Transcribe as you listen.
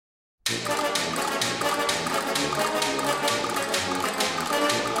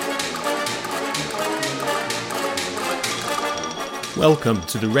Welcome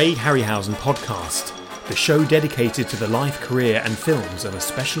to the Ray Harryhausen podcast, the show dedicated to the life, career and films of a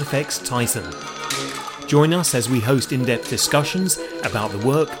special effects titan. Join us as we host in-depth discussions about the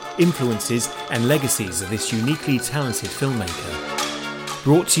work, influences and legacies of this uniquely talented filmmaker.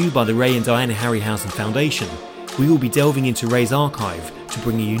 Brought to you by the Ray and Diana Harryhausen Foundation, we will be delving into Ray's archive to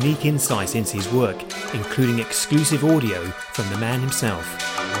bring a unique insight into his work, including exclusive audio from the man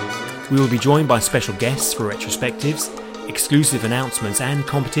himself. We will be joined by special guests for retrospectives, exclusive announcements and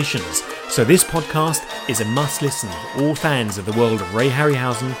competitions, so this podcast is a must-listen for all fans of the world of Ray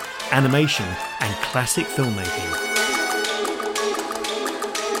Harryhausen, animation and classic filmmaking.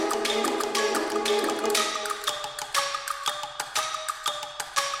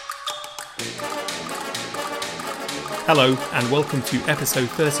 Hello and welcome to episode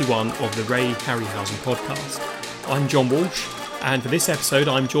 31 of the Ray Harryhausen podcast. I'm John Walsh, and for this episode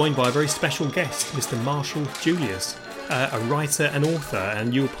I'm joined by a very special guest, Mr. Marshall Julius, a writer and author,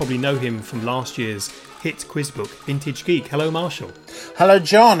 and you'll probably know him from last year's hit quiz book, Vintage Geek. Hello, Marshall. Hello,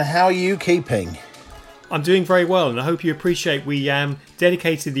 John. How are you keeping? I'm doing very well, and I hope you appreciate we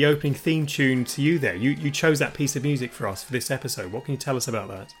dedicated the opening theme tune to you there. You chose that piece of music for us for this episode. What can you tell us about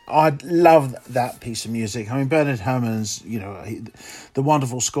that? I love that piece of music. I mean, Bernard Herrmann's, the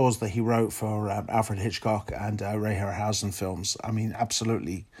wonderful scores that he wrote for Alfred Hitchcock and Ray Harryhausen films. I mean,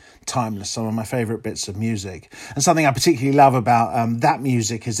 absolutely timeless. Some of my favourite bits of music. And something I particularly love about that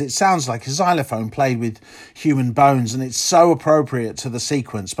music is it sounds like a xylophone played with human bones, and it's so appropriate to the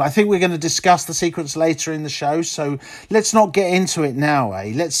sequence. But I think we're going to discuss the sequence later in the show, so let's not get into it now,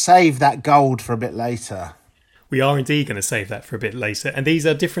 eh? Let's save that gold for a bit later. We are indeed going to save that for a bit later, and these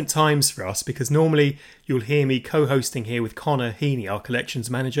are different times for us because normally you'll hear me co-hosting here with Connor Heaney, our collections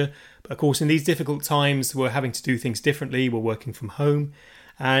manager, but of course in these difficult times we're having to do things differently. We're working from home,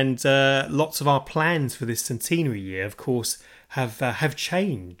 and lots of our plans for this centenary year, of course, have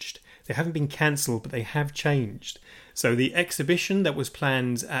changed. They haven't been cancelled, but they have changed. So the exhibition that was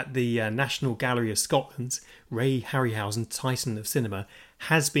planned at the National Gallery of Scotland, Ray Harryhausen, Titan of Cinema,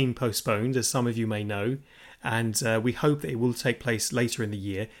 has been postponed, as some of you may know, and we hope that it will take place later in the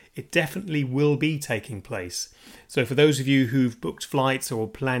year. It definitely will be taking place. So for those of you who've booked flights or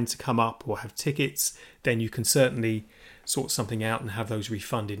plan to come up or have tickets, then you can certainly sort something out and have those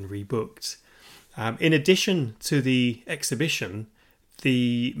refunded and rebooked. In addition to the exhibition,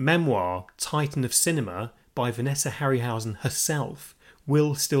 the memoir Titan of Cinema by Vanessa Harryhausen herself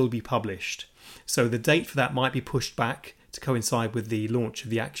will still be published. So the date for that might be pushed back to coincide with the launch of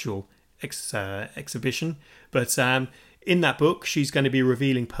the actual exhibition. But in that book, she's going to be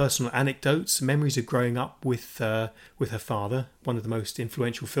revealing personal anecdotes, memories of growing up with her father, one of the most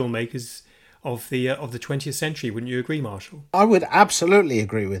influential filmmakers of the 20th century. Wouldn't you agree, Marshall? I would absolutely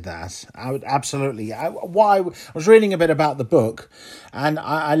agree with that. I would absolutely. I was reading a bit about the book, and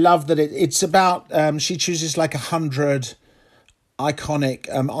I love that it's about. She chooses like 100 iconic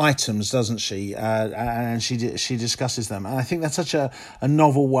items, doesn't she? And she discusses them, and I think that's such a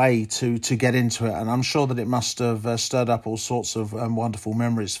novel way to get into it. And I'm sure that it must have stirred up all sorts of wonderful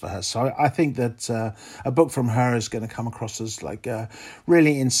memories for her. So I think that a book from her is going to come across as like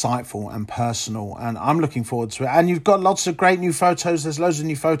really insightful and personal, and I'm looking forward to it. And you've got lots of great new photos. There's loads of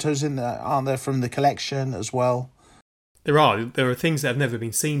new photos in there, aren't there, from the collection as well? There are things that have never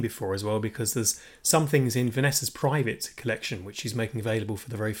been seen before as well, because there's some things in Vanessa's private collection which she's making available for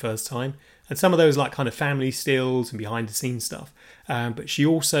the very first time, and some of those like kind of family stills and behind the scenes stuff. But she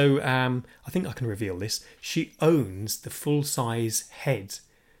also, I think I can reveal this, she owns the full size head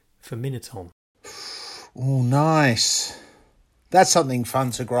for Minotaur. Oh, nice. That's something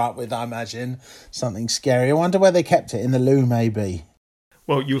fun to grow up with, I imagine. Something scary. I wonder where they kept it, in the loo maybe.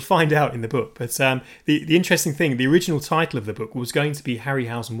 Well, you'll find out in the book, but the interesting thing, the original title of the book was going to be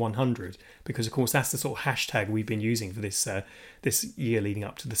Harryhausen 100, because of course that's the sort of hashtag we've been using for this year leading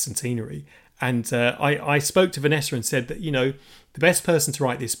up to the centenary. And I spoke to Vanessa and said that, the best person to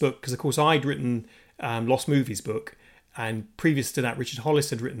write this book, because of course I'd written Lost Movies book, and previous to that Richard Hollis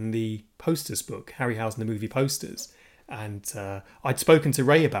had written the posters book, Harryhausen the Movie Posters. And I'd spoken to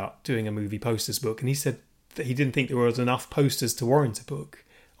Ray about doing a movie posters book, and he said that he didn't think there was enough posters to warrant a book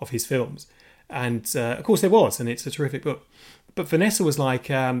of his films. And of course there was, and it's a terrific book. But Vanessa was like,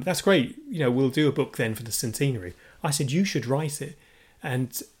 that's great, we'll do a book then for the centenary. I said, you should write it.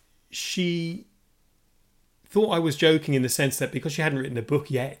 And she thought I was joking in the sense that because she hadn't written a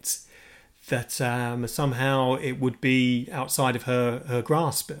book yet, that somehow it would be outside of her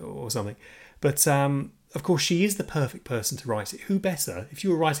grasp or something. But of course she is the perfect person to write it. Who better? If you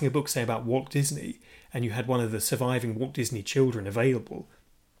were writing a book, say, about Walt Disney, and you had one of the surviving Walt Disney children available,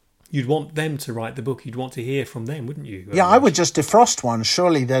 you'd want them to write the book. You'd want to hear from them, wouldn't you? Yeah, I would just defrost one.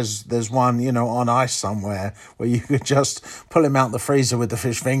 Surely there's one, on ice somewhere where you could just pull him out the freezer with the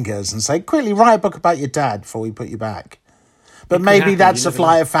fish fingers and say, quickly, write a book about your dad before we put you back. But maybe that's a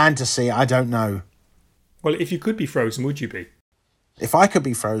flight of fantasy. I don't know. Well, if you could be frozen, would you be? If I could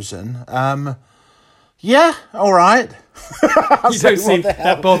be frozen, yeah, all right. You don't seem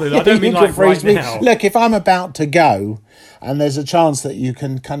that bothered. I don't mean like right now. Look, if I'm about to go and there's a chance that you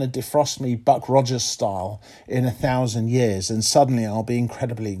can kind of defrost me Buck Rogers style in 1,000 years, and suddenly I'll be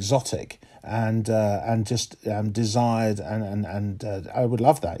incredibly exotic and just desired, and I would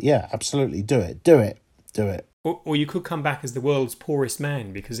love that. Yeah, absolutely. Do it. Or you could come back as the world's poorest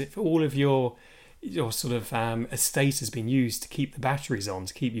man, because if all of your sort of estate has been used to keep the batteries on,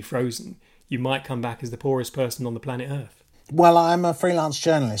 to keep you frozen, you might come back as the poorest person on the planet Earth. Well, I'm a freelance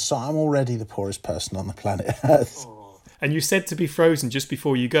journalist, so I'm already the poorest person on the planet Earth. And you said to be frozen just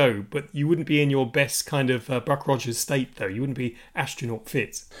before you go, but you wouldn't be in your best kind of Buck Rogers state, though. You wouldn't be astronaut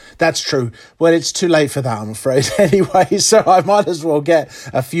fit. That's true. Well, it's too late for that, I'm afraid, anyway, so I might as well get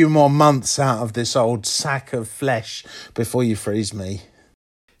a few more months out of this old sack of flesh before you freeze me.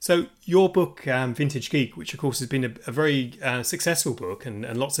 So your book, Vintage Geek, which of course has been a very successful book, and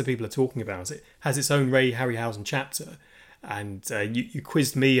lots of people are talking about it, has its own Ray Harryhausen chapter, and you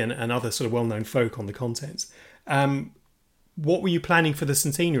quizzed me and other sort of well-known folk on the contents. What were you planning for the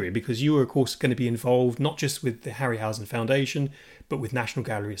centenary? Because you were, of course, going to be involved not just with the Harryhausen Foundation, but with National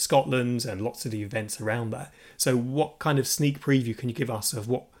Gallery of Scotland and lots of the events around that. So what kind of sneak preview can you give us of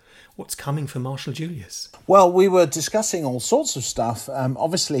what's coming for Marshal Julius? Well, we were discussing all sorts of stuff.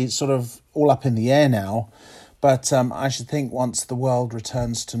 Obviously, it's sort of all up in the air now. But I should think once the world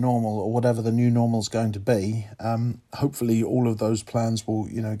returns to normal, or whatever the new normal is going to be, hopefully all of those plans will,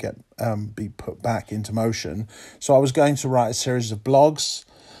 be put back into motion. So I was going to write a series of blogs.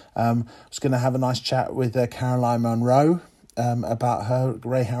 I was going to have a nice chat with Caroline Munro about her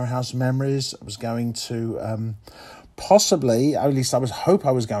Ray Harryhausen memories. I was going to possibly, at least I hope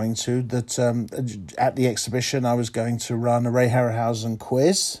I was going to, that at the exhibition I was going to run a Ray Harryhausen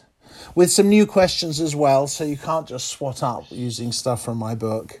quiz with some new questions as well, so you can't just swat up using stuff from my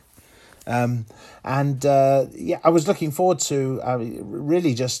book. I was looking forward to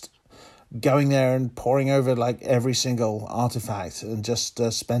really just going there and poring over like every single artifact and just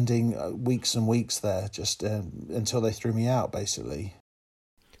spending weeks and weeks there, just until they threw me out, basically.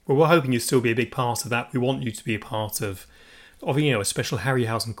 Well, we're hoping you'll still be a big part of that. We want you to be a part of a special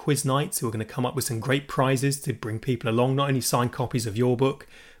Harryhausen quiz night. So we're going to come up with some great prizes to bring people along, not only signed copies of your book,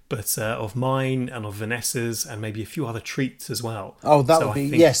 but of mine and of Vanessa's, and maybe a few other treats as well. Oh, that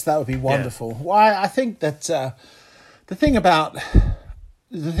would be wonderful. Yeah. Well, I think that the thing about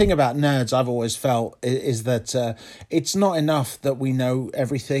nerds, I've always felt, is that it's not enough that we know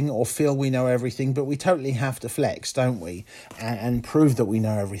everything or feel we know everything, but we totally have to flex, don't we? And prove that we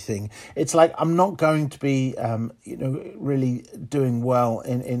know everything. It's like I'm not going to be, really doing well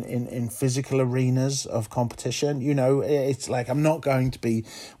in physical arenas of competition. It's like I'm not going to be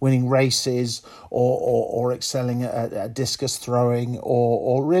winning races or excelling at discus throwing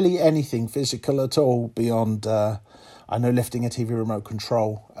or really anything physical at all beyond... I know lifting a TV remote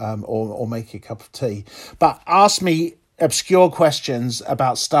control or making a cup of tea. But ask me obscure questions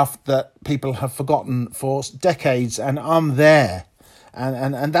about stuff that people have forgotten for decades, and I'm there.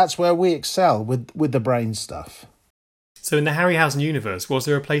 And that's where we excel with the brain stuff. So in the Harryhausen universe, was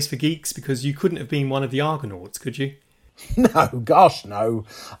there a place for geeks? Because you couldn't have been one of the Argonauts, could you? No, gosh, no.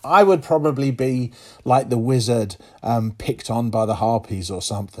 I would probably be like the wizard picked on by the harpies or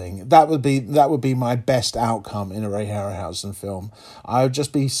something. That would be my best outcome in a Ray Harryhausen film. I would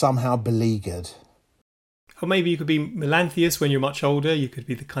just be somehow beleaguered. Or maybe you could be Melanthius when you're much older. You could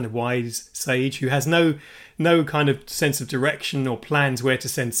be the kind of wise sage who has no kind of sense of direction or plans where to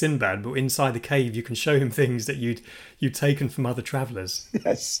send Sinbad, but inside the cave you can show him things that you'd taken from other travellers.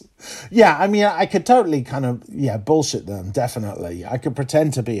 Yes. Yeah, I mean, I could totally kind of, bullshit them, definitely. I could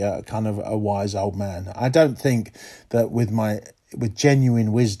pretend to be a kind of a wise old man. I don't think that with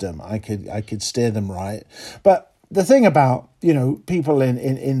genuine wisdom I could steer them right. But the thing about, people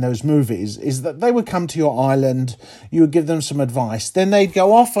in those movies is that they would come to your island, you would give them some advice, then they'd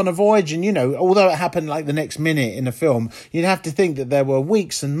go off on a voyage, and, although it happened like the next minute in a film, you'd have to think that there were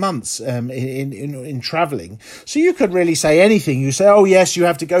weeks and months in travelling. So you could really say anything. You say, oh yes, you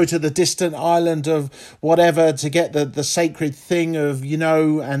have to go to the distant island of whatever to get the sacred thing of,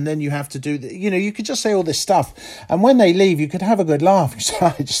 and then you have to do you could just say all this stuff. And when they leave, you could have a good laugh. You say,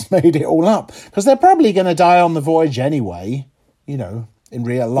 I just made it all up. Because they're probably going to die on the voyage anyway. In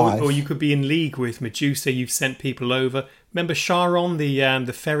real life. Or you could be in league with Medusa. You've sent people over. Remember Charon,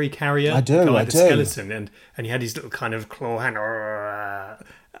 the ferry carrier? I do, the guy, I the do. skeleton, and he had his little kind of claw hand.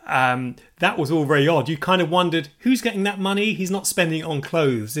 That was all very odd. You kind of wondered, who's getting that money? He's not spending it on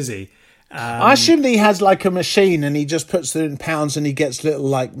clothes, is he? I assume that he has like a machine and he just puts it in pounds and he gets little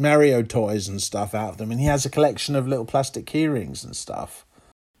like Mario toys and stuff out of them, and he has a collection of little plastic key rings and stuff.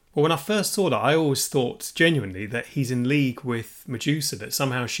 Well, when I first saw that, I always thought genuinely that he's in league with Medusa, that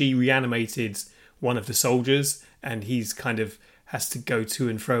somehow she reanimated one of the soldiers and he's kind of has to go to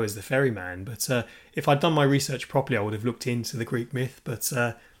and fro as the ferryman. But if I'd done my research properly, I would have looked into the Greek myth, but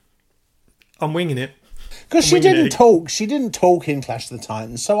I'm winging it. Because she didn't talk. She didn't talk in Clash of the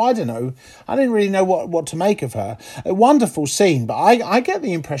Titans, so I don't know. I didn't really know what to make of her. A wonderful scene, but I get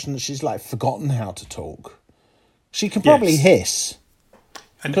the impression that she's like forgotten how to talk. She can probably hiss.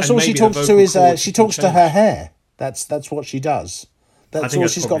 Because all she talks to is she talks to her hair. That's what she does. That's all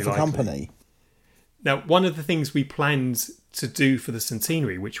she's got for company. Now, one of the things we planned to do for the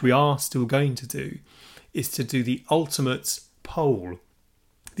centenary, which we are still going to do, is to do the ultimate poll,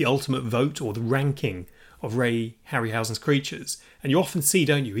 the ultimate vote or the ranking of Ray Harryhausen's creatures. And you often see,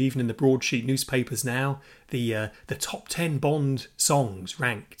 don't you, even in the broadsheet newspapers now, the top 10 Bond songs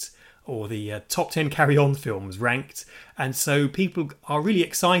ranked, or the top 10 Carry On films ranked. And so people are really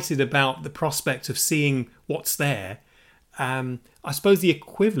excited about the prospect of seeing what's there. I suppose the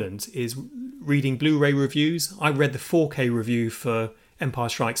equivalent is reading Blu-ray reviews. I read the 4K review for Empire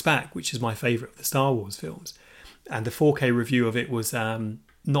Strikes Back, which is my favourite of the Star Wars films. And the 4K review of it was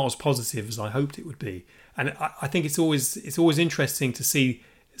not as positive as I hoped it would be. And I think it's always interesting to see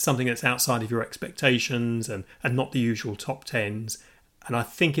something that's outside of your expectations and not the usual top 10s. And I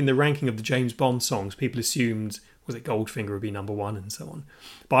think in the ranking of the James Bond songs, people assumed, was it Goldfinger would be number one and so on.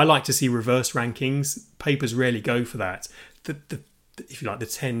 But I like to see reverse rankings. Papers rarely go for that. If you like, the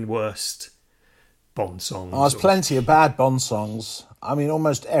 10 worst Bond songs. Oh, there's plenty of bad Bond songs. I mean,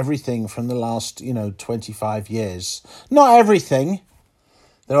 almost everything from the last, 25 years. Not everything.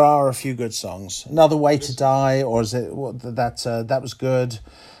 There are a few good songs. Another Way to Die, or is it that was good,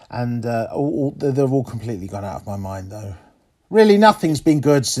 and they've all completely gone out of my mind though. Really, nothing's been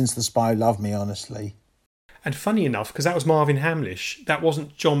good since The Spy Who Loved Me, honestly. And funny enough, because that was Marvin Hamlish, that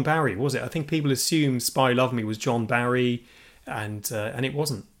wasn't John Barry, was it? I think people assumed Spy Who Loved Me was John Barry, and it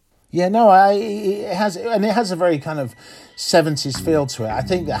wasn't. Yeah, no, it has a very kind of 70s feel to it. I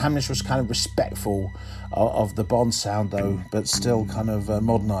think that Hamlish was kind of respectful of the Bond sound, though, but still kind of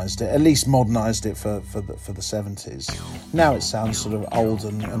modernised it. At least modernised it for the 70s. Now it sounds sort of old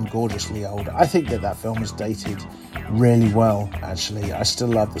and gorgeously old. I think that film is dated really well, actually. I still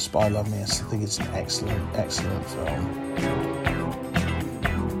love The Spy Who Loved Me. I still think it's an excellent, excellent film.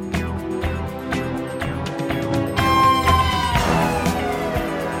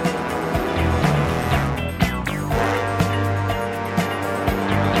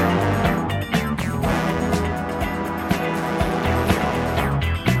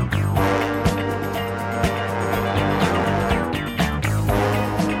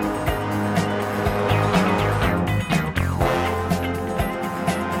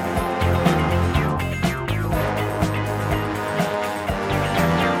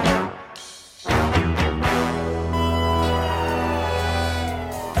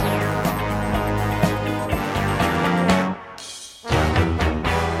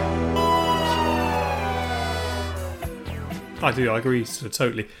 I agree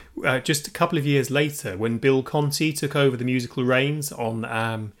totally. Just a couple of years later, when Bill Conti took over the musical reins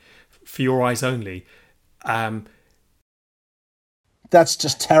on For Your Eyes Only. That's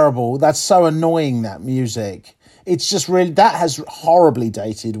just terrible. That's so annoying, that music. It's just really, that has horribly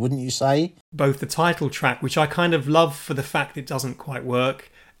dated, wouldn't you say? Both the title track, which I kind of love for the fact it doesn't quite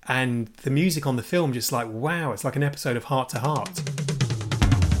work, and the music on the film, just like, wow, it's like an episode of Heart to Heart.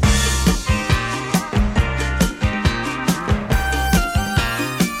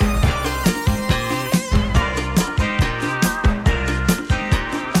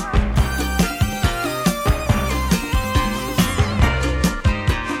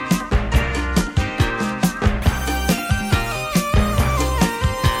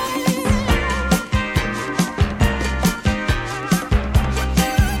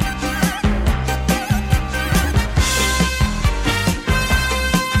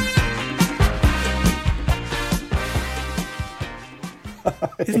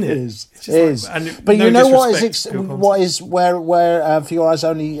 Isn't it? It is. Like, but no, you know what is where For Your Eyes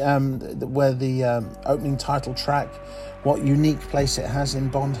Only, where the opening title track, what unique place it has in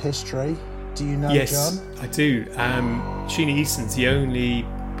Bond history? Do you know, yes, John? Yes, I do. Sheena Easton's the only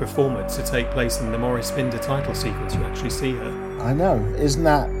performer to take place in the Maurice Binder title sequence. You actually see her. I know. Isn't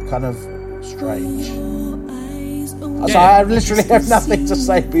that kind of strange? So I literally have nothing to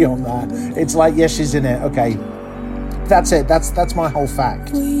say beyond that. It's like, yes, she's in it. Okay, that's it. That's my whole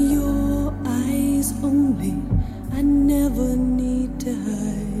fact. For your eyes only, I never need to hide.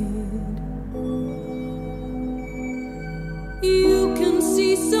 You can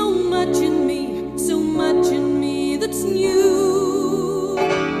see so much in me that's new. I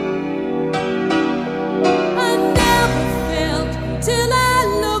never felt till I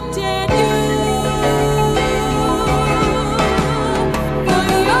looked at you. For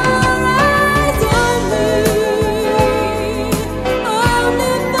your eyes only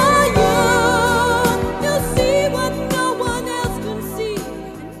for you. You'll see what no one else can see.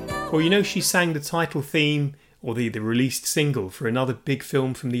 Well, you know, she sang the title theme, or the released single, for another big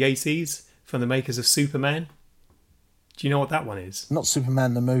film from the 80s, from the makers of Superman. Do you know what that one is? Not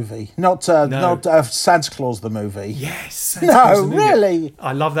Superman the movie. Not Santa Claus the movie. Yes. Santa Claus the movie. Really?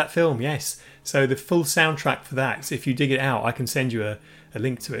 I love that film, yes. So the full soundtrack for that, so if you dig it out, I can send you a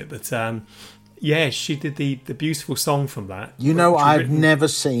link to it. But yeah, she did the beautiful song from that. You know, I've never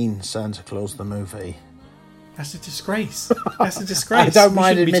seen Santa Claus the movie. That's a disgrace. That's a disgrace. I don't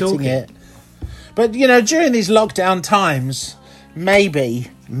mind admitting it. But, you know, during these lockdown times, maybe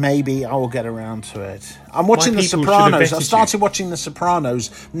I will get around to it. I'm watching The Sopranos. I started watching The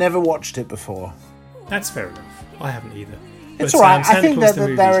Sopranos. Never watched it before. That's fair enough. I haven't either. It's all right. I think that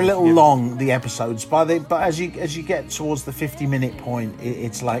they're a little long, the episodes. But as you get towards the 50-minute point,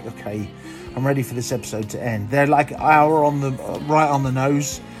 it's like, okay, I'm ready for this episode to end. They're like an hour right on the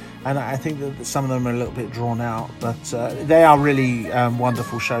nose. And I think that some of them are a little bit drawn out, but they are really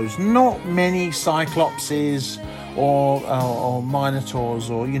wonderful shows. Not many Cyclopses or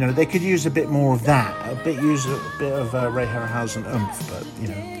Minotaurs, or, you know, they could use a bit more of that. Use a bit of Ray Harryhausen oomph, but, you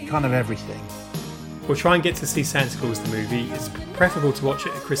know, kind of everything. We'll try and get to see Santa Claus the movie. It's preferable to watch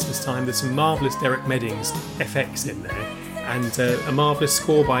it at Christmas time. There's some marvellous Derek Meddings FX in there, and a marvellous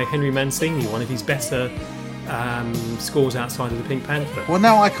score by Henry Mancini, one of his better scores outside of the Pink Panther. Well,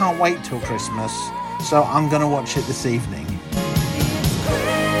 now I can't wait till Christmas, so I'm going to watch it this evening.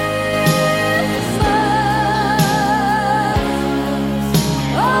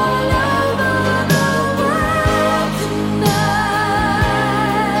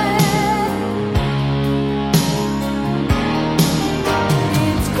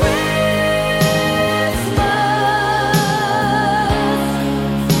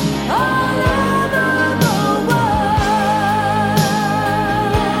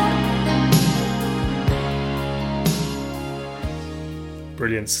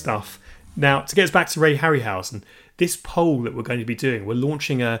 Brilliant stuff. Now, to get us back to Ray Harryhausen, this poll that we're going to be doing, we're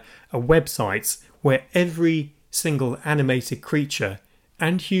launching a website where every single animated creature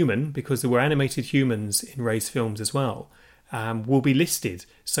and human, because there were animated humans in Ray's films as well, will be listed.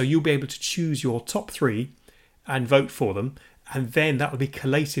 So you'll be able to choose your top 3 and vote for them, and then that will be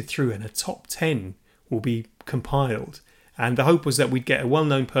collated through and a top 10 will be compiled. And the hope was that we'd get a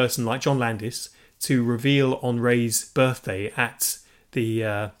well-known person like John Landis to reveal on Ray's birthday at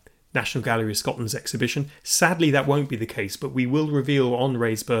the National Gallery of Scotland's exhibition. Sadly, that won't be the case, but we will reveal on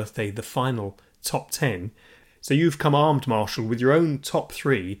Ray's birthday the final top 10. So you've come armed, Marshall, with your own top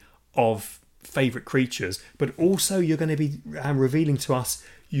 3 of favourite creatures, but also you're going to be revealing to us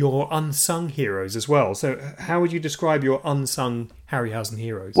your unsung heroes as well. So how would you describe your unsung Harryhausen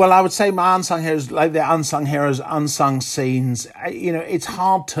heroes? Well, I would say my unsung heroes, like the unsung heroes, unsung scenes. You know, it's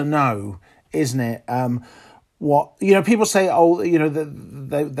hard to know, isn't it? What, you know, people say, oh, you know,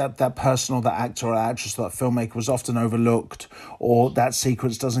 that person or that actor or actress or that filmmaker was often overlooked, or that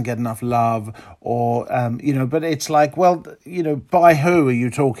sequence doesn't get enough love, or, you know, but it's like, well, you know, by who are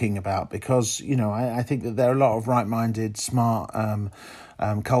you talking about? Because, you know, I think that there are a lot of right-minded, smart,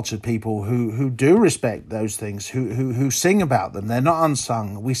 cultured people who do respect those things, who sing about them. They're not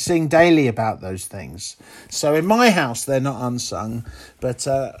unsung. We sing daily about those things. So in my house, they're not unsung, but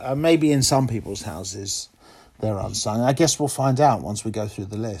maybe in some people's houses, they're unsung. I guess we'll find out once we go through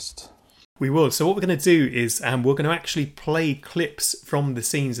the list. We will. So what we're going to do is we're going to actually play clips from the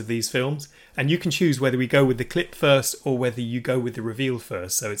scenes of these films, and you can choose whether we go with the clip first or whether you go with the reveal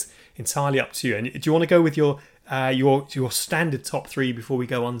first. So it's entirely up to you. And do you want to go with your standard top 3 before we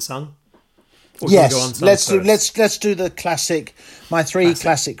go unsung? Or yes, let's do the classic. My 3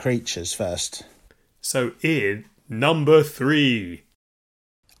 classic creatures first. So in number 3.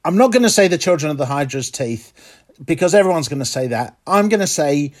 I'm not going to say the Children of the Hydra's Teeth, because everyone's going to say that. I'm going to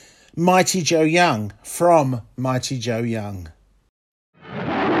say Mighty Joe Young from Mighty Joe Young.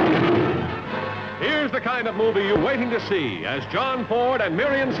 Here's the kind of movie you're waiting to see as John Ford and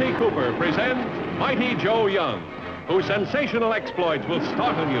Miriam C. Cooper present Mighty Joe Young. whose sensational exploits will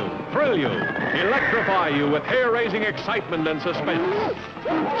startle you, thrill you, electrify you with hair-raising excitement and suspense.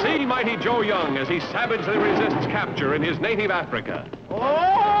 See mighty Joe Young as he savagely resists capture in his native Africa.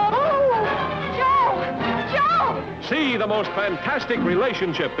 Joe! See the most fantastic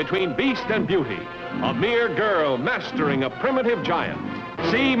relationship between beast and beauty, a mere girl mastering a primitive giant.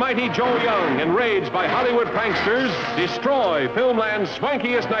 See mighty Joe Young, enraged by Hollywood pranksters, destroy Filmland's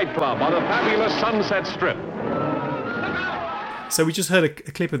swankiest nightclub on the fabulous Sunset Strip. So we just heard a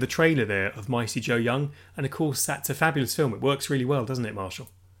clip of the trailer there of Mighty Joe Young, and of course that's a fabulous film. It works really well, doesn't it, Marshall?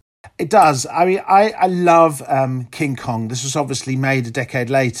 It does. I mean, I love King Kong. This was obviously made a decade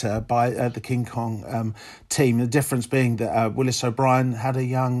later by the King Kong team. The difference being that Willis O'Brien had a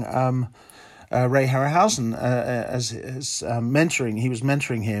young Ray Harryhausen as mentoring. He was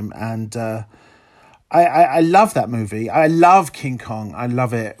mentoring him, and I love that movie. I love King Kong. I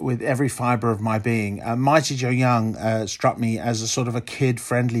love it with every fibre of my being. Mighty Joe Young struck me as a sort of a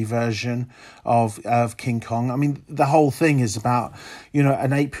kid-friendly version of King Kong. I mean, the whole thing is about,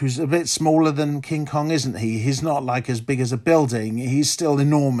 an ape who's a bit smaller than King Kong, isn't he? He's not like as big as a building. He's still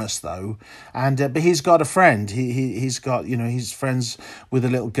enormous, though. And but he's got a friend. He's got, he's friends with a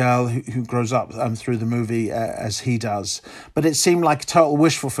little girl who grows up through the movie as he does. But it seemed like a total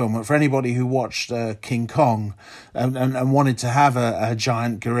wish fulfillment for anybody who watched King Kong and wanted to have a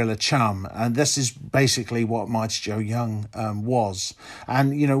giant gorilla chum. And this is basically what Mighty Joe Young was.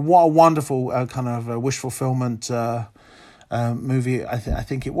 And, what a wonderful kind of wish fulfillment movie I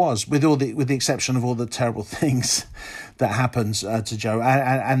think it was, with the exception of all the terrible things that happens to Joe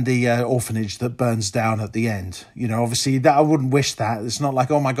and the orphanage that burns down at the end. Obviously that I wouldn't wish that. It's not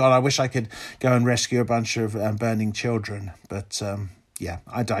like, oh my God, I wish I could go and rescue a bunch of burning children. But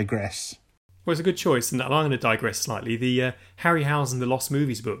I digress. Well, it's a good choice, and I'm going to digress slightly. The Harryhausen, The Lost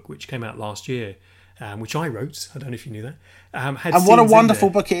Movies book, which came out last year, which I wrote, I don't know if you knew that. Had and what a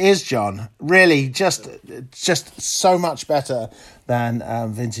wonderful book it is, John. Really, just so much better than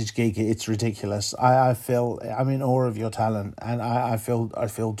Vintage Geek. It's ridiculous. I'm in awe of your talent, and I feel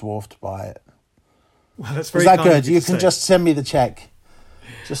dwarfed by it. Well, that's very Is that kind good? of you You to can say. just send me the check.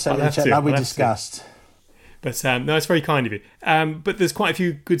 Just send me the check like we I'll discussed. But no, it's very kind of you. But there's quite a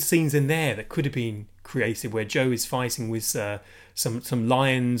few good scenes in there that could have been created, where Joe is fighting with some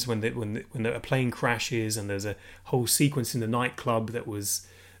lions when a plane crashes, and there's a whole sequence in the nightclub that was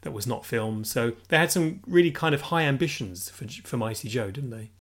not filmed. So they had some really kind of high ambitions for Mighty Joe, didn't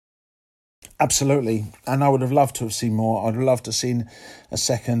they? Absolutely, and I would have loved to have seen more. I'd have loved to have seen a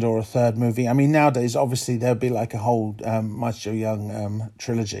second or a third movie. I mean, nowadays, obviously, there'd be like a whole Mighty Joe Young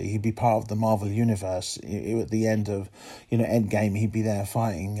trilogy. He'd be part of the Marvel Universe. At the end of, Endgame, he'd be there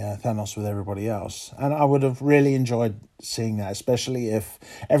fighting Thanos with everybody else. And I would have really enjoyed seeing that, especially if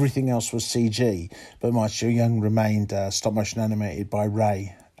everything else was CG, but Mighty Joe Young remained stop-motion animated by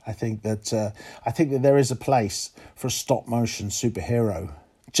Ray. I think that there is a place for a stop-motion superhero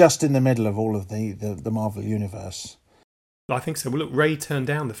just in the middle of all of the Marvel Universe. I think so. Well, look, Ray turned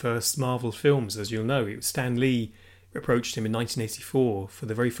down the first Marvel films, as you'll know. It was Stan Lee approached him in 1984 for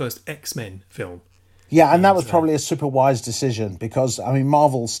the very first X-Men film. Yeah, and that was probably a super wise decision, because, I mean,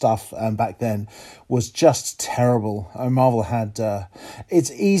 Marvel stuff back then was just terrible. Marvel had...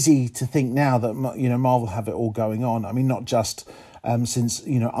 it's easy to think now that, Marvel have it all going on. I mean, not just... since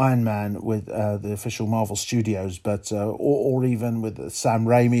Iron Man with the official Marvel Studios, but or even with Sam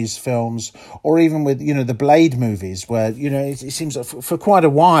Raimi's films, or even with the Blade movies, where it seems that for quite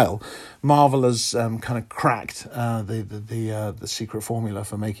a while Marvel has kind of cracked the secret formula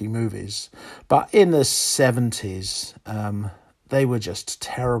for making movies. But in the 70s, they were just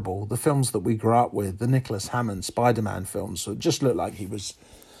terrible. The films that we grew up with, the Nicholas Hammond Spider-Man films, it just looked like he was...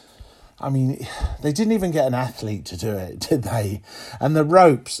 I mean, they didn't even get an athlete to do it, did they? And the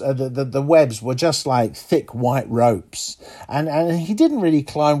ropes, the webs were just like thick white ropes. And he didn't really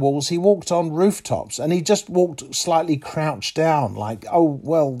climb walls. He walked on rooftops, and he just walked slightly crouched down, like,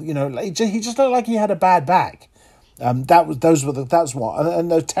 he just looked like he had a bad back. That's what.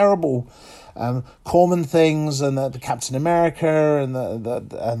 And the terrible Corman things, and the Captain America, and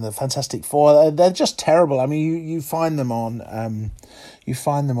the Fantastic Four. They're just terrible. I mean, you find them on.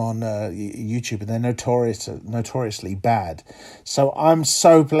 YouTube, and they're notoriously bad. So I'm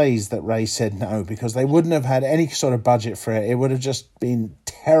so pleased that Ray said no, because they wouldn't have had any sort of budget for it. It would have just been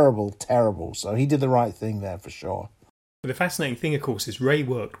terrible. So he did the right thing there for sure. But the fascinating thing, of course, is Ray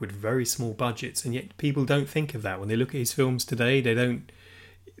worked with very small budgets, and yet people don't think of that when they look at his films today. They don't.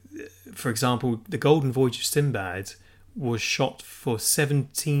 For example, The Golden Voyage of Sinbad was shot for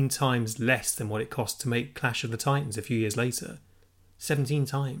 17 times less than what it cost to make Clash of the Titans a few years later. 17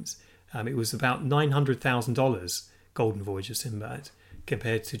 times. It was about $900,000 Golden Voyage of Sinbad,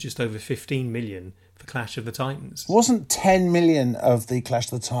 compared to just over 15 million for Clash of the Titans. Wasn't 10 million of the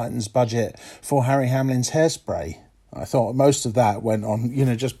Clash of the Titans budget for Harry Hamlin's hairspray? I thought most of that went on,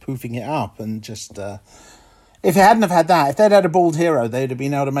 just poofing it up and just... if it hadn't have had that, if they'd had a bald hero, they'd have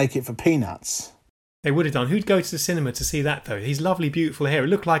been able to make it for peanuts. They would have done. Who'd go to the cinema to see that, though? His lovely, beautiful hair. It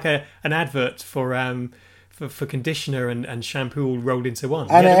looked like an advert for conditioner and shampoo all rolled into one.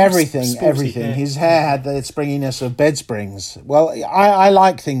 And everything. Hair. His hair had the springiness of bed springs. Well, I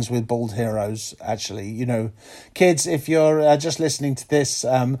like things with bald heroes, actually. Kids, if you're just listening to this,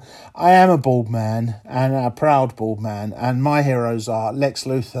 I am a bald man, and a proud bald man, and my heroes are Lex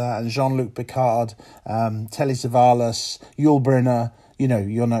Luthor and Jean-Luc Picard, Telly Savalas, Yul Brynner.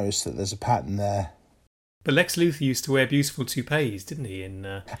 You'll notice that there's a pattern there. But Lex Luthor used to wear beautiful toupees, didn't he?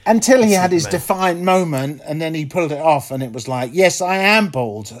 Until he had his defiant moment, and then he pulled it off, and it was like, yes, I am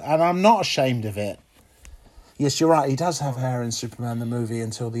bald, and I'm not ashamed of it. Yes, you're right, he does have hair in Superman the movie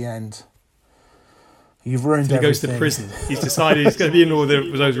until the end. You've ruined everything. He goes to prison. He's decided he's going to be in all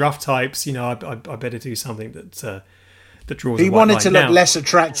those rough types. I better do something that draws a white line. He wanted to look less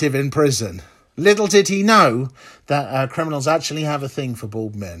attractive in prison. Little did he know that criminals actually have a thing for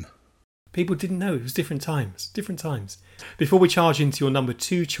bald men. People didn't know. It was different times. Before we charge into your number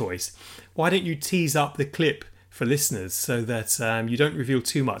 2 choice, why don't you tease up the clip for listeners so that you don't reveal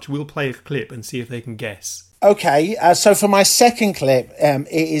too much? We'll play a clip and see if they can guess. Okay, so for my second clip, it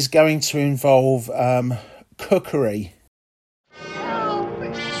is going to involve cookery. Help!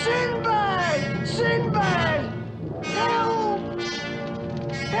 Sinbad! Sinbad! Help!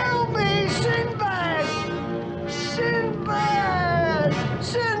 Help me, Sinbad! Sinbad!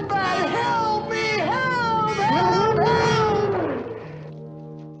 Sinbad, help me! Help! Help! Help!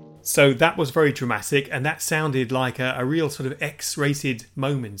 So that was very dramatic, and that sounded like a real sort of X-rated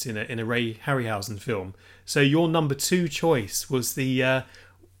moment in a Ray Harryhausen film. So your number 2 choice was the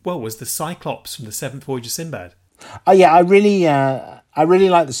Cyclops from the Seventh Voyage of Sinbad. Oh yeah, I really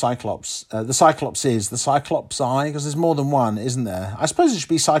like the Cyclops. The Cyclops is the Cyclops Eye, because there's more than one, isn't there? I suppose it should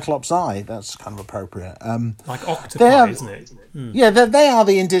be Cyclops Eye. That's kind of appropriate. Like octopi, isn't it? Yeah, they are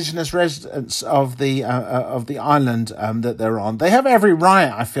the indigenous residents of the island that they're on. They have every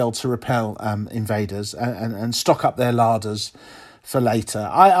right, I feel, to repel invaders and stock up their larders for later.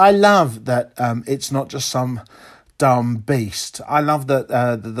 I love that it's not just some dumb beast. I love that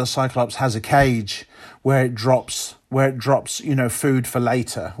the Cyclops has a cage where it drops food for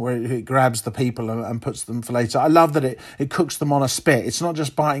later, where it grabs the people and puts them for later. I love that it cooks them on a spit. It's not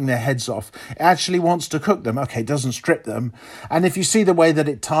just biting their heads off. It actually wants to cook them. Okay, it doesn't strip them. And if you see the way that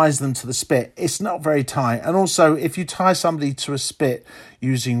it ties them to the spit, it's not very tight. And also, if you tie somebody to a spit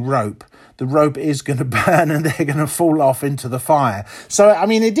using rope, the rope is going to burn and they're going to fall off into the fire. So, I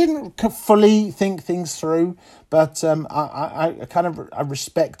mean, it didn't fully think things through, but I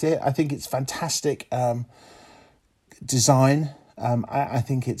respect it. I think it's fantastic design. I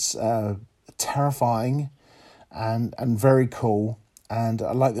think it's terrifying and very cool. And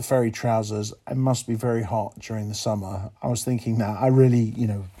I like the furry trousers. It must be very hot during the summer. I was thinking that. I really,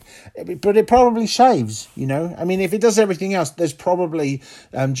 but it probably shaves, I mean, if it does everything else, there's probably,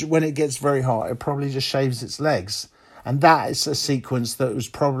 when it gets very hot, it probably just shaves its legs. And that is a sequence that was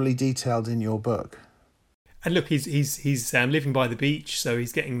probably detailed in your book. And look, he's living by the beach, so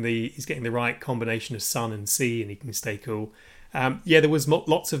he's getting the right combination of sun and sea, and he can stay cool. There was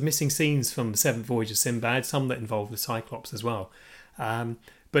lots of missing scenes from the Seventh Voyage of Sinbad, some that involved the Cyclops as well.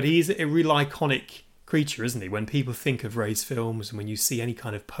 But he's a real iconic creature, isn't he? When people think of Ray's films, and when you see any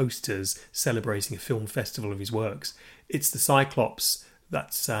kind of posters celebrating a film festival of his works, it's the Cyclops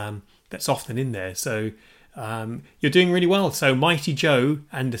that's often in there. So you're doing really well. So Mighty Joe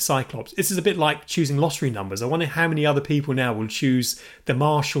and the Cyclops. This is a bit like choosing lottery numbers. I wonder how many other people now will choose the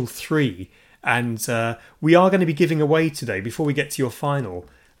Marshall 3. And we are going to be giving away today, before we get to your final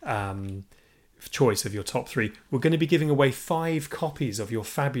choice of your top 3, we're going to be giving away 5 copies of your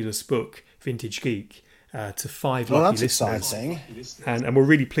fabulous book, Vintage Geek, to 5 lucky listeners. Exciting. And we're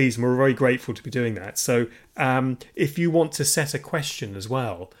really pleased, and we're very grateful to be doing that. So if you want to set a question as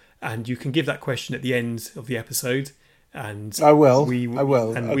well, and you can give that question at the end of the episode, and I will.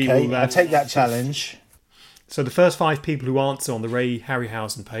 And okay, I'll take that challenge. So the first 5 people who answer on the Ray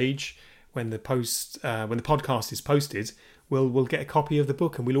Harryhausen page when the podcast is posted, we'll get a copy of the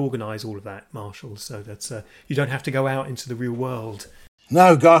book, and we'll organise all of that, Marshall, so that you don't have to go out into the real world.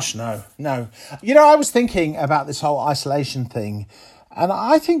 No, gosh, no. I was thinking about this whole isolation thing, and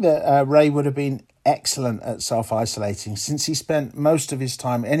I think that Ray would have been excellent at self-isolating, since he spent most of his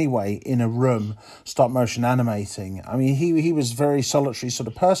time anyway in a room stop motion animating. I mean, he was a very solitary sort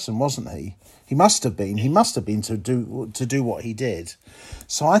of person, wasn't he? He must have been to do what he did.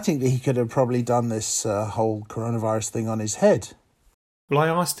 So I think that he could have probably done this whole coronavirus thing on his head. Well, I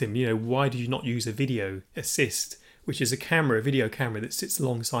asked him, why do you not use a video assist, which is a video camera that sits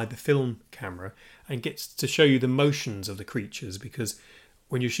alongside the film camera and gets to show you the motions of the creatures, because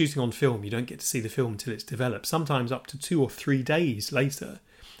when you're shooting on film, you don't get to see the film until it's developed, sometimes up to 2 or 3 days later.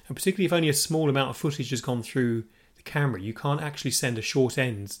 And particularly if only a small amount of footage has gone through the camera, you can't actually send a short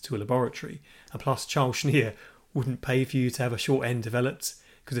end to a laboratory. And plus, Charles Schneer wouldn't pay for you to have a short end developed,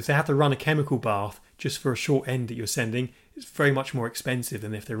 because if they have to run a chemical bath just for a short end that you're sending, it's very much more expensive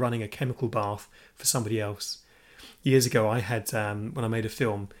than if they're running a chemical bath for somebody else. Years ago, I had, when I made a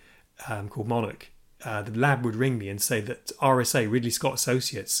film called Monarch, the lab would ring me and say that RSA, Ridley Scott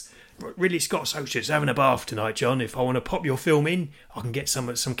Associates, having a bath tonight, John. If I want to pop your film in, I can get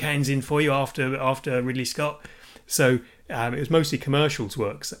some cans in for you after Ridley Scott. So it was mostly commercials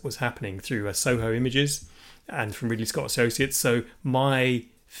works that was happening through Soho Images and from Ridley Scott Associates. So my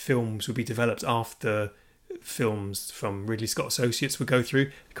films would be developed after films from Ridley Scott Associates would go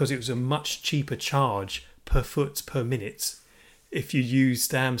through, because it was a much cheaper charge per foot per minute if you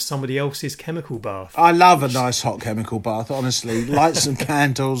used somebody else's chemical bath. I love a nice hot chemical bath, honestly. Light some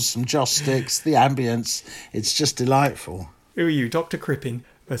candles, some joss sticks, the ambience. It's just delightful. Who are you, Dr. Crippen?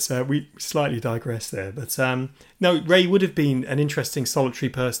 But we slightly digress there. But no, Ray would have been an interesting solitary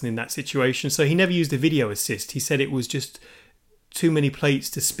person in that situation. So he never used a video assist. He said it was just too many plates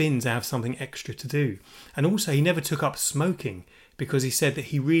to spin to have something extra to do. And also he never took up smoking, because he said that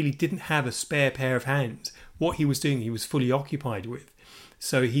he really didn't have a spare pair of hands. What he was doing, he was fully occupied with.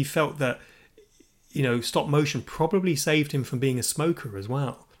 So he felt that, stop motion probably saved him from being a smoker as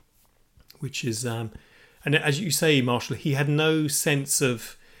well. Which is, and as you say, Marshall, he had no sense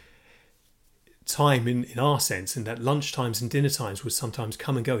of time in our sense, and that lunchtimes and dinner times would sometimes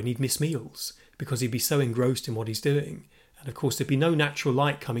come and go, and he'd miss meals because he'd be so engrossed in what he's doing. And of course, there'd be no natural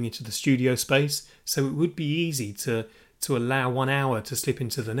light coming into the studio space, so it would be easy to allow 1 hour to slip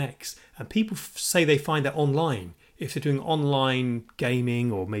into the next. And people say they find that online, if they're doing online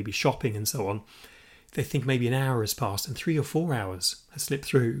gaming or maybe shopping and so on, they think maybe an hour has passed and 3 or 4 hours has slipped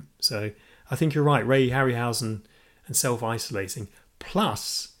through. So I think you're right, Ray Harryhausen and self-isolating.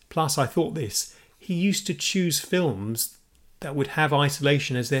 Plus I thought this, he used to choose films that would have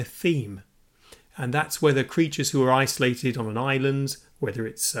isolation as their theme. And that's whether creatures who are isolated on an island, whether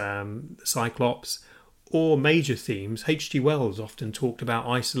it's Cyclops, or major themes. H.G. Wells often talked about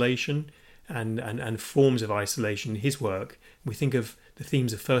isolation and forms of isolation in his work. We think of the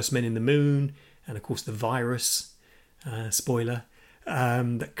themes of First Men in the Moon, and of course the virus, spoiler,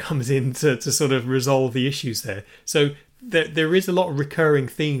 that comes in to sort of resolve the issues there. So there is a lot of recurring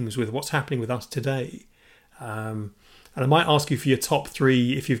themes with what's happening with us today. And I might ask you for your top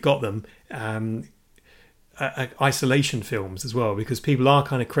 3, if you've got them, isolation films as well, because people are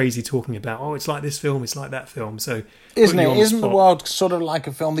kind of crazy talking about, it's like this film, it's like that film. So isn't the world sort of like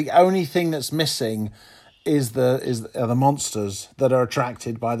a film? The only thing that's missing are the monsters that are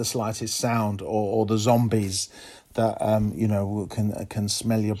attracted by the slightest sound, or the zombies that can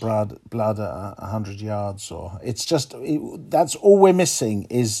smell your blood at 100 yards, or it's just that's all we're missing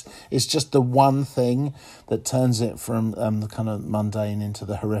is just the one thing that turns it from the kind of mundane into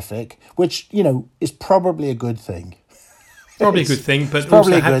the horrific, which is probably a good thing. Probably a good thing, but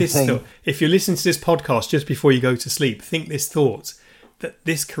also have this thought. If you listen to this podcast just before you go to sleep, think this thought, that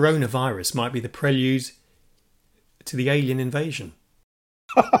this coronavirus might be the prelude to the alien invasion.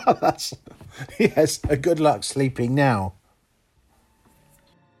 Yes, a good luck sleeping now.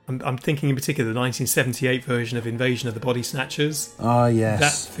 I'm thinking in particular the 1978 version of Invasion of the Body Snatchers. Ah, yes.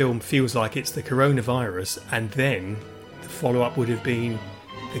 That film feels like it's the coronavirus, and then the follow-up would have been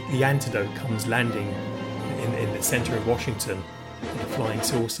the antidote comes landing in the centre of Washington in a flying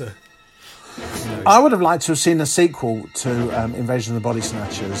saucer. I would have liked to have seen a sequel to Invasion of the Body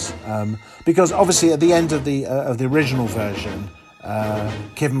Snatchers, because obviously at the end of the original version,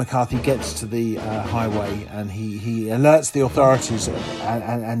 Kevin McCarthy gets to the highway and he alerts the authorities,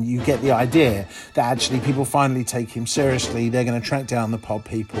 and you get the idea that actually people finally take him seriously. They're going to track down the pod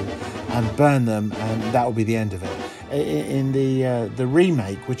people and burn them, and that will be the end of it. In the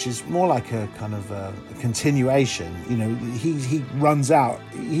remake, which is more like a kind of a continuation, he runs out,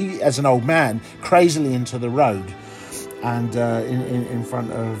 as an old man, crazily into the road, and in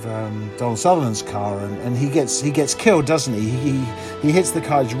front of Donald Sutherland's car, and he gets killed, doesn't he? He hits the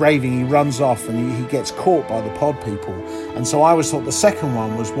car, he's raving, he runs off, and he gets caught by the pod people. And so I always thought the second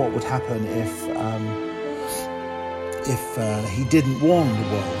one was what would happen if he didn't warn the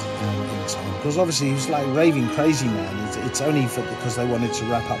world in time, because obviously he was like raving crazy man. It's only because they wanted to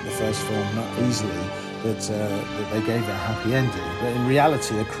wrap up the first film not easily that they gave it a happy ending. But in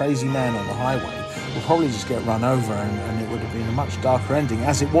reality, a crazy man on the highway will probably just get run over, and it would have been a much darker ending,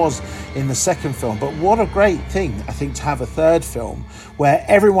 as it was in the second film. But what a great thing, I think, to have a third film where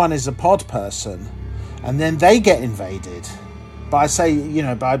everyone is a pod person, and then they get invaded by, say,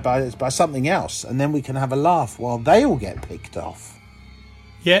 by something else, and then we can have a laugh while they all get picked off.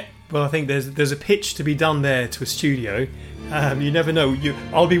 Yeah, well, I think there's a pitch to be done there to a studio. You never know.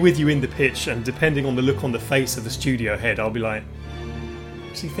 I'll be with you in the pitch, and depending on the look on the face of the studio head, I'll be like,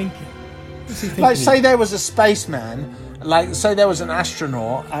 what's he thinking? Like, say there was a spaceman, like, say there was an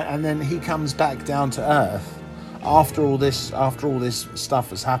astronaut, and then he comes back down to Earth after all this stuff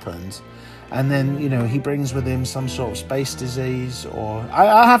has happened, and then he brings with him some sort of space disease, or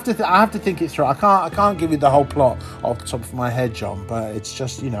I have to think it through. I can't give you the whole plot off the top of my head, John, but it's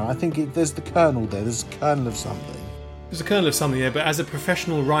just I think there's the kernel there. There's a kernel of something. There's a kernel of something there, but as a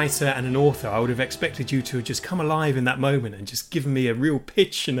professional writer and an author, I would have expected you to have just come alive in that moment and just given me a real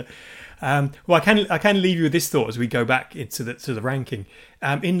pitch. And well, I can leave you with this thought as we go back into the ranking.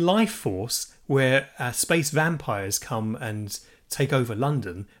 In Life Force, where space vampires come and take over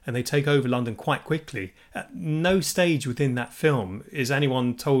London, and they take over London quite quickly, at no stage within that film is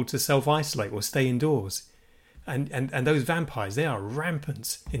anyone told to self-isolate or stay indoors. And those vampires, they are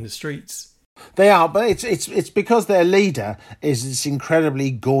rampant in the streets. They are, but it's because their leader is this incredibly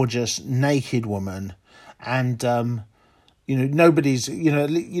gorgeous naked woman, and nobody's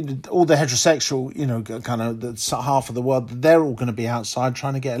all the heterosexual kind of half of the world, they're all going to be outside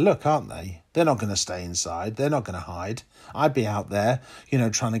trying to get a look, aren't they? They're not going to stay inside. They're not going to hide. I'd be out there,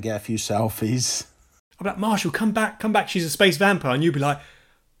 trying to get a few selfies. I'm like, Marshall, come back. She's a space vampire, and you'd be like,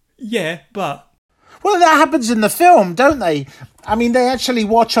 yeah, but. Well, that happens in the film, don't they? I mean, they actually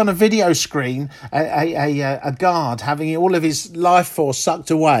watch on a video screen a guard having all of his life force sucked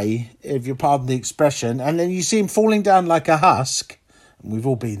away, if you pardon the expression, and then you see him falling down like a husk. We've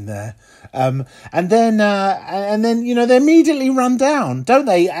all been there. And then they immediately run down, don't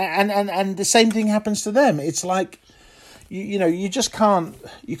they? And the same thing happens to them. It's like, you just can't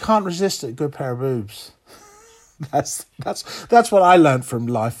resist a good pair of boobs. That's what I learned from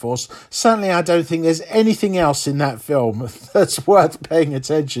Life Force. Certainly, I don't think there's anything else in that film that's worth paying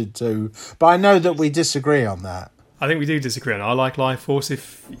attention to. But I know that we disagree on that. I think we do disagree on it. I like Life Force.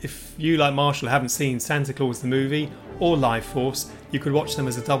 If you, like Marshall, haven't seen Santa Claus the movie or Life Force, you could watch them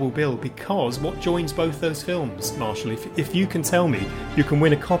as a double bill, because what joins both those films, Marshall, if you can tell me, you can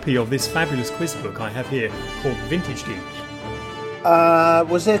win a copy of this fabulous quiz book I have here called Vintage Geek.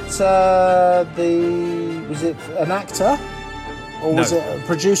 Was it an actor, or was it a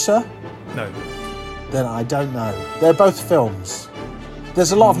producer? No. Then I don't know. They're both films.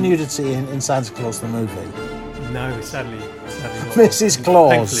 There's a lot of nudity in Santa Claus the movie. No, sadly not. Mrs.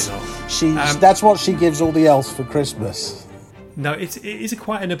 Claus. Thankfully not. That's what she gives all the elves for Christmas. No, it is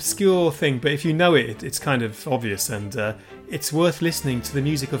quite an obscure thing, but if you know it, it's kind of obvious, and it's worth listening to the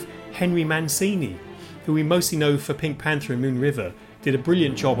music of Henry Mancini, who we mostly know for Pink Panther and Moon River, did a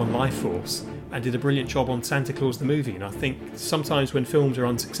brilliant job on Life Force and did a brilliant job on Santa Claus the movie. And I think sometimes when films are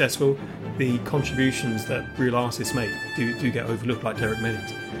unsuccessful, the contributions that real artists make do get overlooked, like Derek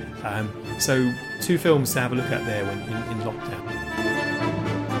Millett. So 2 films to have a look at there when in lockdown.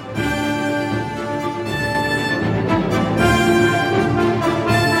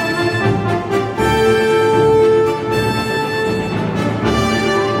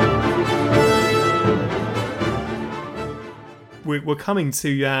 We're coming to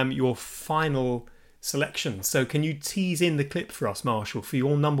your final selection. So can you tease in the clip for us, Marshall, for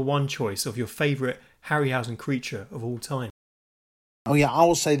your number 1 choice of your favourite Harryhausen creature of all time? Oh yeah, I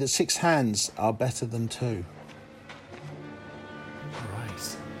will say that 6 hands are better than 2.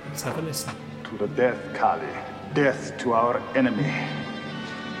 Right, let's have a listen. To the death, Kali. Death to our enemy.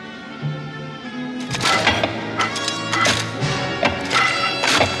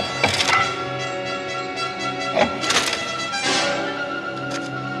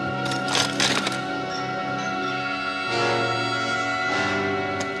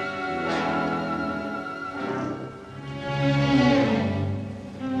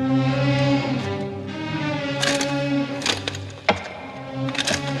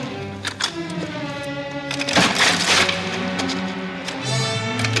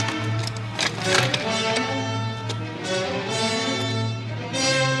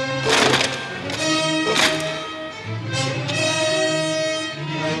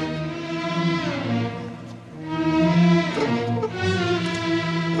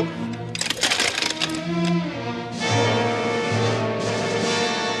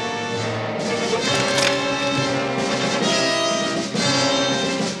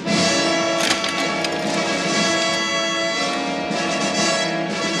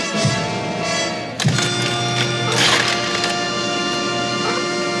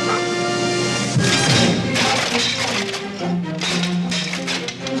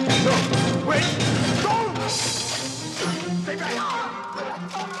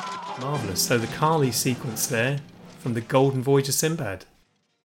 Marvellous. So the Carly sequence there from the Golden Voyage of Sinbad.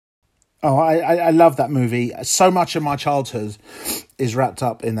 Oh, I love that movie. So much of my childhood is wrapped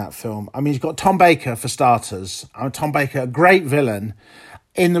up in that film. I mean, you've got Tom Baker, for starters. Tom Baker, a great villain,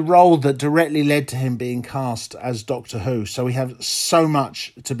 in the role that directly led to him being cast as Doctor Who. So we have so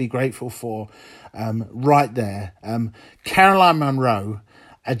much to be grateful for right there. Caroline Munro,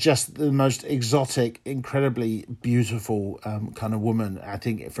 just the most exotic, incredibly beautiful kind of woman, I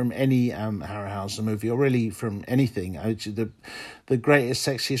think, from any Harryhausen movie, or really from anything. The greatest,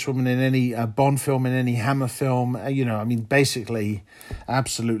 sexiest woman in any Bond film, in any Hammer film. Basically,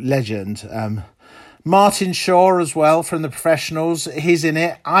 absolute legend. Martin Shaw as well, from The Professionals. He's in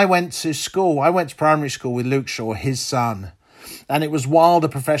it. I went to primary school with Luke Shaw, his son. And it was while The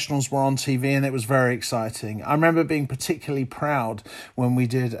Professionals were on TV, and it was very exciting. I remember being particularly proud when we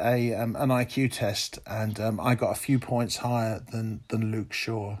did an IQ test, and I got a few points higher than Luke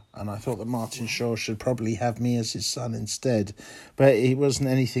Shaw. And I thought that Martin Shaw should probably have me as his son instead. But it wasn't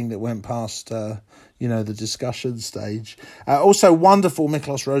anything that went past, the discussion stage. Also, wonderful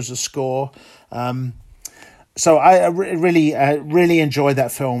Miklos Rozsa score. So I really enjoyed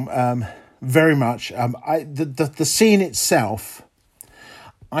that film. Very much. The scene itself,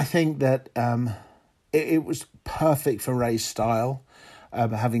 I think that it was perfect for Ray's style,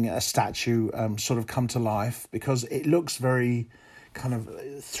 having a statue sort of come to life, because it looks very kind of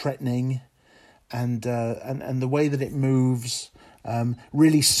threatening, and the way that it moves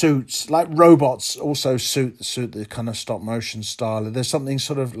really suits, like robots also suit the kind of stop motion style. There's something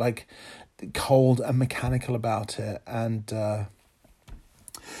sort of like cold and mechanical about it, and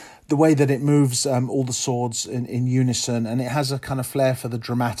the way that it moves all the swords in unison, and it has a kind of flair for the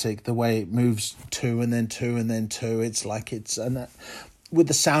dramatic, the way it moves two and then two and then two. It's like with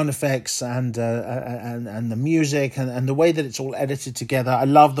the sound effects and the music and the way that it's all edited together. I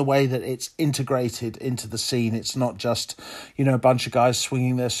love the way that it's integrated into the scene. It's not just, a bunch of guys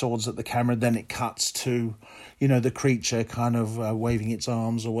swinging their swords at the camera, then it cuts to, the creature kind of waving its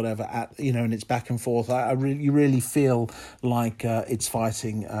arms or whatever and it's back and forth. You really feel like it's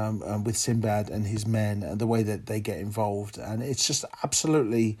fighting with Sinbad and his men, and the way that they get involved. And it's just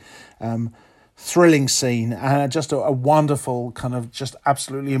absolutely thrilling scene, and just a wonderful kind of just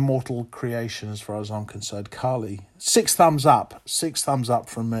absolutely immortal creation as far as I'm concerned. Carly, 6 thumbs up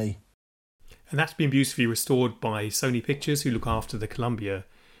from me. And that's been beautifully restored by Sony Pictures, who look after the Columbia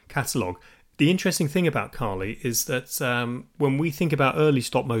catalogue. The interesting thing about Carly is that when we think about early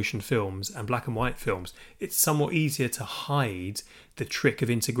stop-motion films and black and white films, it's somewhat easier to hide the trick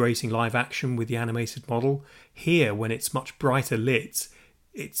of integrating live action with the animated model. Here, when it's much brighter lit,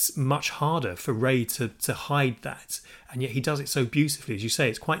 it's much harder for Ray to hide that. And yet he does it so beautifully. As you say,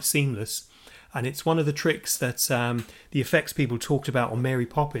 it's quite seamless. And it's one of the tricks that the effects people talked about on Mary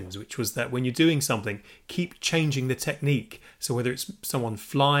Poppins, which was that when you're doing something, keep changing the technique. So whether it's someone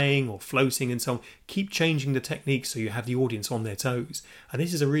flying or floating and so on, keep changing the technique so you have the audience on their toes. And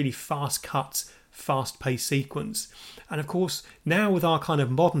this is a really fast cut, fast-paced sequence. And of course, now with our kind of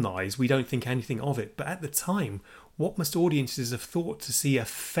modern eyes, we don't think anything of it. But at the time, what must audiences have thought to see a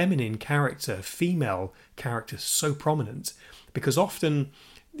feminine character, female character, so prominent? Because often,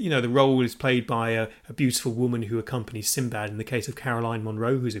 the role is played by a beautiful woman who accompanies Sinbad. In the case of Caroline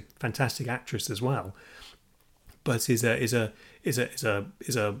Munro, who's a fantastic actress as well, but is a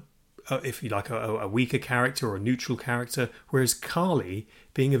if you like a weaker character or a neutral character. Whereas Carly,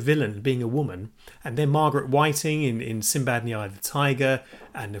 being a villain, being a woman, and then Margaret Whiting in Sinbad and the Eye of the Tiger,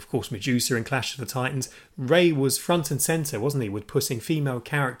 and of course Medusa in Clash of the Titans. Ray was front and centre, wasn't he, with putting female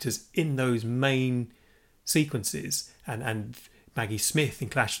characters in those main sequences, and Maggie Smith in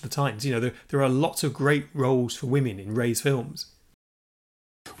Clash of the Titans. There are lots of great roles for women in Ray's films.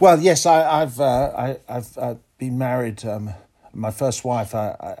 Well, yes, I've been married. My first wife.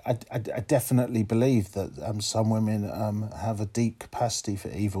 I definitely believe that some women have a deep capacity for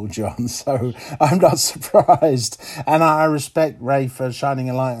evil, John. So I'm not surprised, and I respect Ray for shining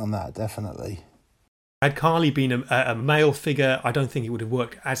a light on that. Definitely. Had Carly been a male figure, I don't think it would have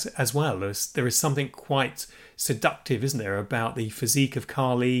worked as well. There is something quite seductive, isn't there, about the physique of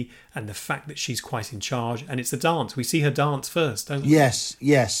Carly and the fact that she's quite in charge. And it's the dance. We see her dance first, don't we? Yes.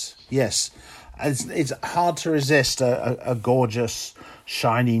 It's hard to resist a gorgeous,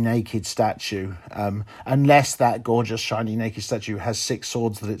 shiny, naked statue, unless that gorgeous, shiny, naked statue has 6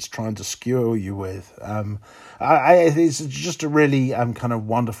 swords that it's trying to skewer you with. It's just a really kind of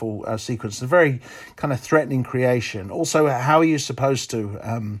wonderful sequence. It's a very kind of threatening creation. Also, how are you supposed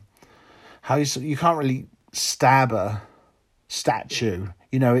to... you can't really stab a statue.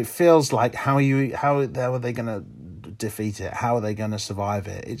 It feels like how are they going to defeat it? How are they going to survive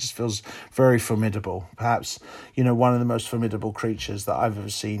it? It just feels very formidable. Perhaps, one of the most formidable creatures that I've ever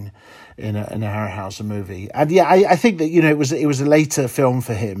seen in a Harryhausen movie. And yeah, I think that, it was a later film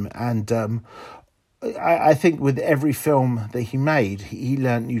for him. And I think with every film that he made, he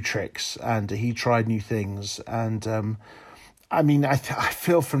learned new tricks and he tried new things. And I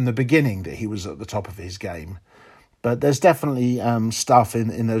feel from the beginning that he was at the top of his game. But there's definitely stuff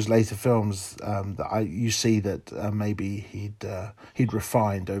in those later films that you see that maybe he'd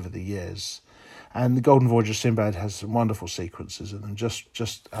refined over the years. And The Golden Voyage of Sinbad has some wonderful sequences in them,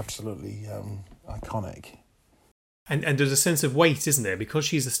 just absolutely iconic. And there's a sense of weight, isn't there? Because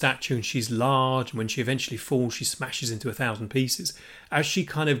she's a statue and she's large, and when she eventually falls, she smashes into 1,000 pieces. As she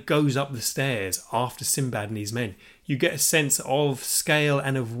kind of goes up the stairs after Sinbad and his men, you get a sense of scale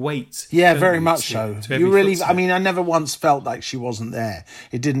and of weight. Yeah, very much so. You really, footstep. I never once felt like she wasn't there.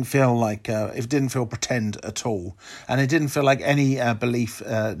 It didn't feel like, it didn't feel pretend at all. And it didn't feel like any belief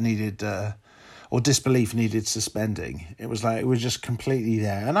needed, or disbelief needed suspending. It was like, it was just completely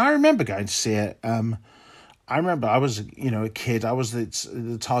there. And I remember going to see it. I remember I was, a kid. I was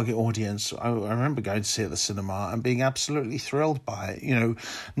the target audience. I remember going to see it at the cinema and being absolutely thrilled by it.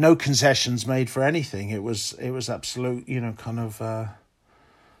 No concessions made for anything. It was absolute, kind of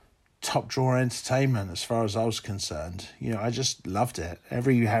top drawer entertainment as far as I was concerned. I just loved it.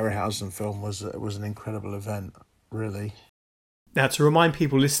 Every Harryhausen film was an incredible event, really. Now, to remind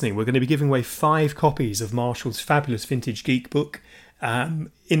people listening, we're going to be giving away 5 copies of Marshall's fabulous Vintage Geek book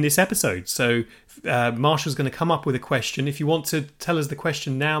in this episode. So Marshall's going to come up with a question. If you want to tell us the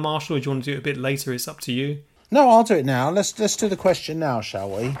question now, Marshall, or do you want to do it a bit later? It's up to you. No, I'll do it now. Let's do the question now, shall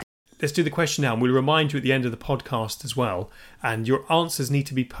we? Let's do the question now, and we'll remind you at the end of the podcast as well. And your answers need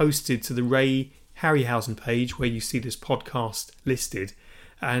to be posted to the Ray Harryhausen page where you see this podcast listed.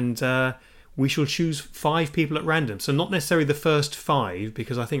 And we shall choose 5 people at random. So not necessarily the first 5,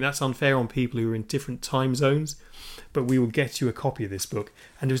 because I think that's unfair on people who are in different time zones. But we will get you a copy of this book.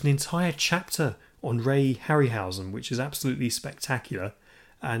 And there's an entire chapter on Ray Harryhausen, which is absolutely spectacular.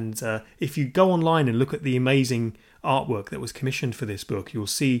 And if you go online and look at the amazing artwork that was commissioned for this book, you'll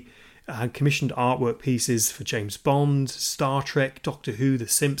see commissioned artwork pieces for James Bond, Star Trek, Doctor Who, The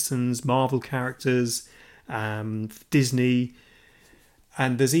Simpsons, Marvel characters, Disney.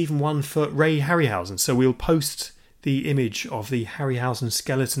 And there's even one for Ray Harryhausen. So we'll post the image of the Harryhausen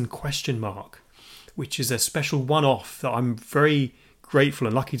skeleton ? Which is a special one-off that I'm very grateful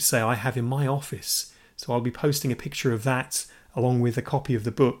and lucky to say I have in my office. So I'll be posting a picture of that along with a copy of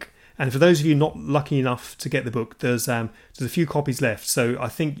the book. And for those of you not lucky enough to get the book, there's a few copies left. So I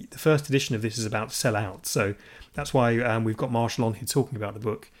think the first edition of this is about to sell out. So that's why we've got Marshall on here talking about the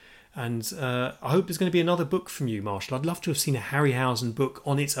book. And I hope there's going to be another book from you, Marshall. I'd love to have seen a Harryhausen book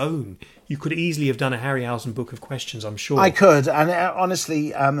on its own. You could easily have done a Harryhausen book of questions, I'm sure. I could. And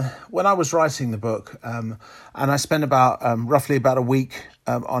honestly, when I was writing the book, and I spent roughly about a week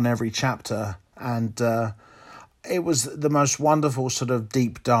on every chapter, and it was the most wonderful sort of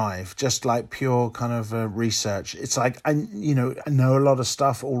deep dive, just like pure kind of research. It's like, I know a lot of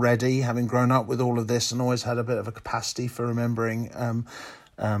stuff already, having grown up with all of this and always had a bit of a capacity for remembering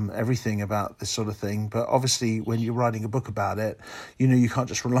everything about this sort of thing. But obviously when you're writing a book about it, you can't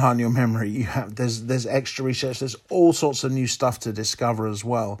just rely on your memory. There's extra research, there's all sorts of new stuff to discover as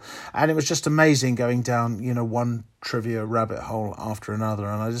well. And it was just amazing going down one trivia rabbit hole after another,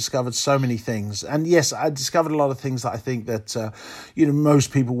 and I discovered so many things. And yes, I discovered a lot of things that I think that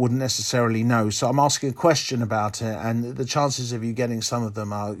most people wouldn't necessarily know. So I'm asking a question about it, and the chances of you getting some of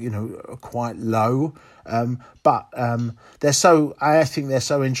them are quite low. But I think they're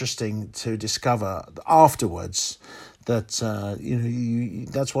so interesting to discover afterwards that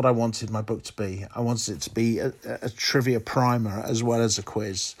that's what I wanted my book to be. I wanted it to be a trivia primer as well as a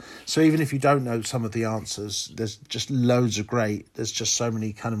quiz. So even if you don't know some of the answers, there's just loads of there's just so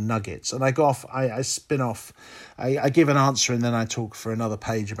many kind of nuggets. And I spin off, I give an answer and then I talk for another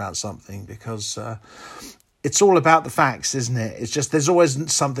page about something, because it's all about the facts, isn't it? It's just there's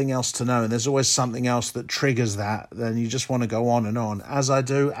always something else to know, and there's always something else that triggers that. Then you just want to go on and on, as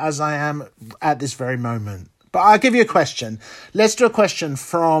I am at this very moment. But I'll give you a question. Let's do a question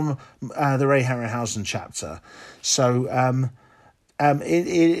from the Ray Harryhausen chapter. So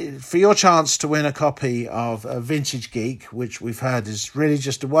for your chance to win a copy of Vintage Geek, which we've heard is really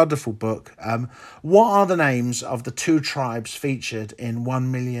just a wonderful book, what are the names of the 2 tribes featured in 1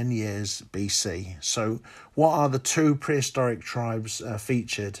 million years BC? So what are the 2 prehistoric tribes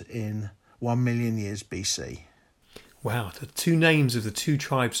featured in 1 million years BC? Wow, the 2 names of the 2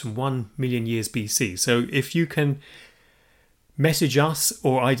 tribes from 1 million years BC. So if you can Message us,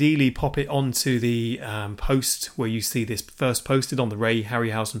 or ideally pop it onto the post where you see this first posted on the Ray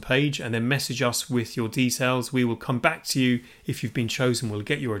Harryhausen page, and then message us with your details. We will come back to you if you've been chosen. We'll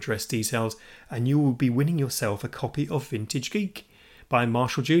get your address details, and you will be winning yourself a copy of Vintage Geek by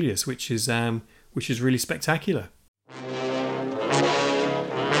Marshall Julius, which is really spectacular.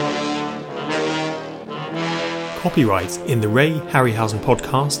 Copyright in the Ray Harryhausen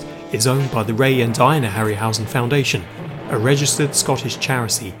podcast is owned by the Ray and Diana Harryhausen Foundation, a registered Scottish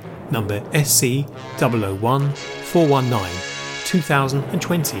charity, number SC 001419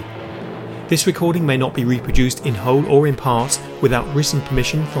 2020. This recording may not be reproduced in whole or in part without written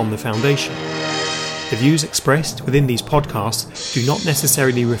permission from the Foundation. The views expressed within these podcasts do not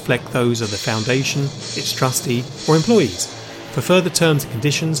necessarily reflect those of the Foundation, its trustee, or employees. For further terms and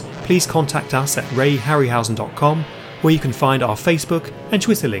conditions, please contact us at rayharryhausen.com, where you can find our Facebook and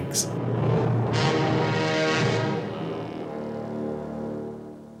Twitter links.